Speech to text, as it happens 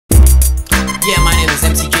Yeah, my name is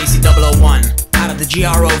MC JC001, out of the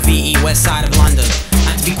GROVE, west side of London.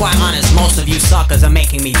 And to be quite honest, most of you suckers are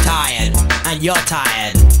making me tired. And you're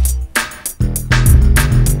tired.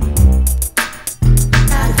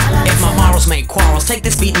 If my morals make quarrels, take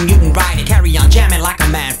this beat and you can ride it. Carry on jamming like a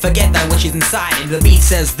man, forget that which is inside it. The beat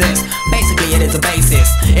says this, basically it is a basis.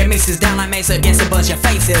 It mixes down like Mesa against it, but your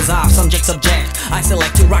face is off. Subject, I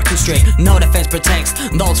select to rock too straight, no defense protects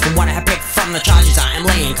those from what I have picked from the charges I am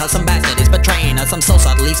laying. Cause some bastard is betraying us, I'm so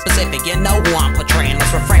subtly specific, you know who I'm portraying.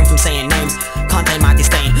 Let's refrain from saying names, content my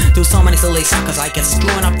disdain. Do so many silly suckers like you're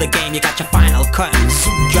screwing up the game. You got your final curtains,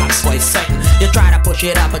 drops for certain. You try to push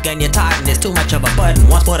it up again, you're tired and it's too much of a burden.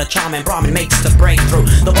 Once put a charm and Brahmin makes the breakthrough.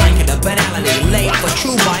 The blanket of banality laid for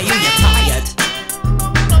true by you, you're tired.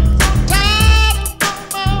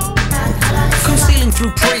 Concealing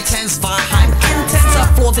through pretense via hype, intense are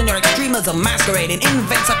flaws in their extremism, masquerading,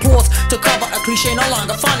 invents applause to cover a cliche no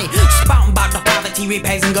longer funny. Spouting about the poverty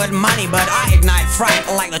repays and good money, but I ignite fright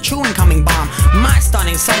like the true incoming bomb. My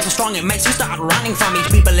stunning sound so strong it makes you start running from each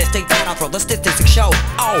peopleistic data for the statistics show.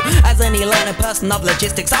 Oh, as any learned person of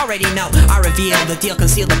logistics already know, I reveal the deal,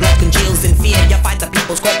 conceal the blood congeals in fear. You fight the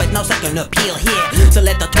people's court but no second appeal here. So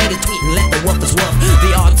let the tweet tweet and let the wolf is wolf.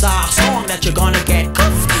 The odds are strong that you're gonna get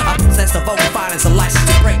cuffed. I possess the vocal violence, a license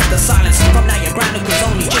to break the silence. From now you're grounded cause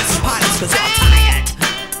only Jason pilots cause you're tired.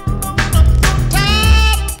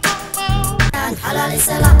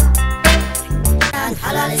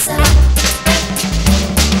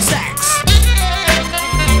 Sex.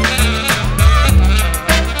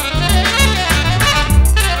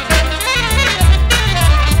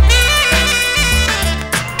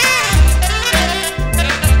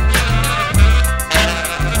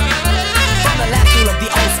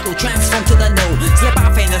 Transform to the new, slip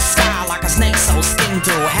off in the style like a snake, so skin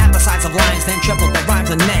do. Half the size of lines, then triple the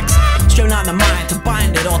rhymes and necks. Strain on the mind to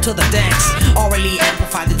bind it all to the decks. Orally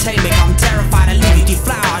amplify the tape, I'm terrified. I leave you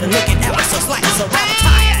deflowered and looking ever so slightly so rather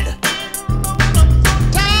tired.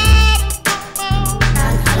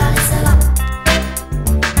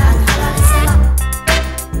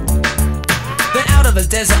 Then out of the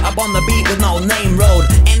desert, up on the beat with no name road.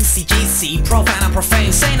 MCGC, profane and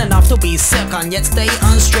profane, sane enough to be sick on, yet stay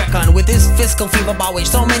unstricken with this fiscal fever by which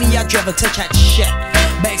so many are driven to chat shit.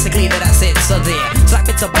 Basically that's it, so there. Slap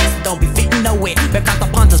bits of bass that don't be fitting nowhere. Because the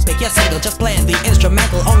punters pick your single, just playing the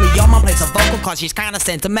instrumental. Only your mom plays a vocal cause she's kinda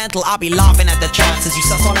sentimental. I'll be laughing at the charts as you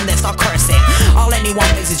suss on and then start cursing. All anyone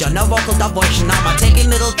plays is your no vocal devotion. I'm taking a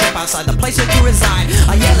little trip outside the place where you reside.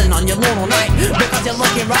 I'm yelling on your lawn all night because you're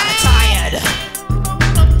looking right tired.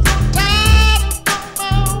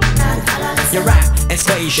 Your rap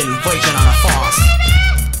equation, version on a fast.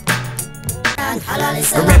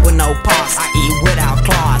 A rap with no pause, i.e. without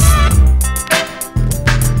claws.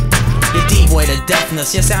 You're devoid of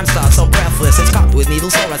deafness, your sound starts so breathless. It's cupped with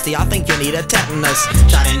needles so rusty, I think you need a tetanus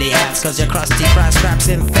shot in the ass, cause your crusty crash scraps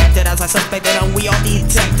infected. As I suspected and we all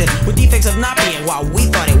detected, with defects of not being what we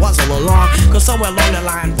thought it was all along. Cause somewhere along the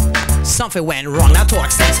line, something went wrong. Now talk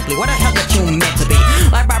extensively, what the hell did you meant to be?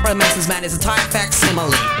 Like Barbara Manson's man is a type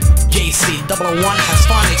facsimile. JC001 has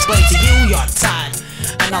finally explained to you you're tired.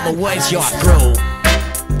 In other words, you're through.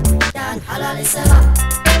 I'm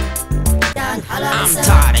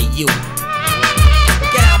tired of you.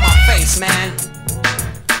 Get out my face, man.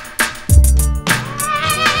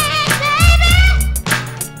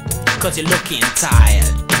 Cause you're looking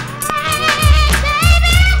tired.